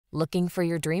Looking for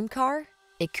your dream car?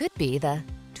 It could be the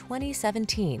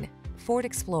 2017 Ford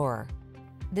Explorer.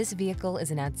 This vehicle is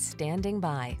an outstanding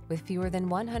buy with fewer than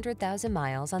 100,000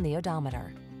 miles on the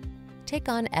odometer. Take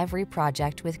on every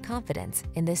project with confidence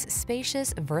in this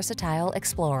spacious, versatile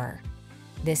Explorer.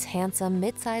 This handsome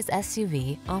midsize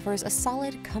SUV offers a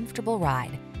solid, comfortable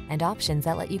ride and options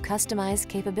that let you customize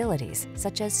capabilities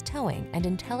such as towing and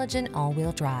intelligent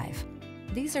all-wheel drive.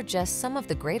 These are just some of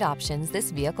the great options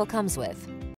this vehicle comes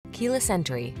with: keyless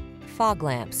entry, fog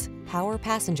lamps, power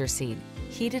passenger seat,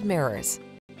 heated mirrors,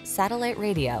 satellite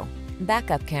radio,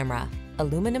 backup camera,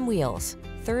 aluminum wheels,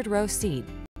 third row seat,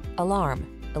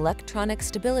 alarm, electronic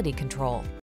stability control,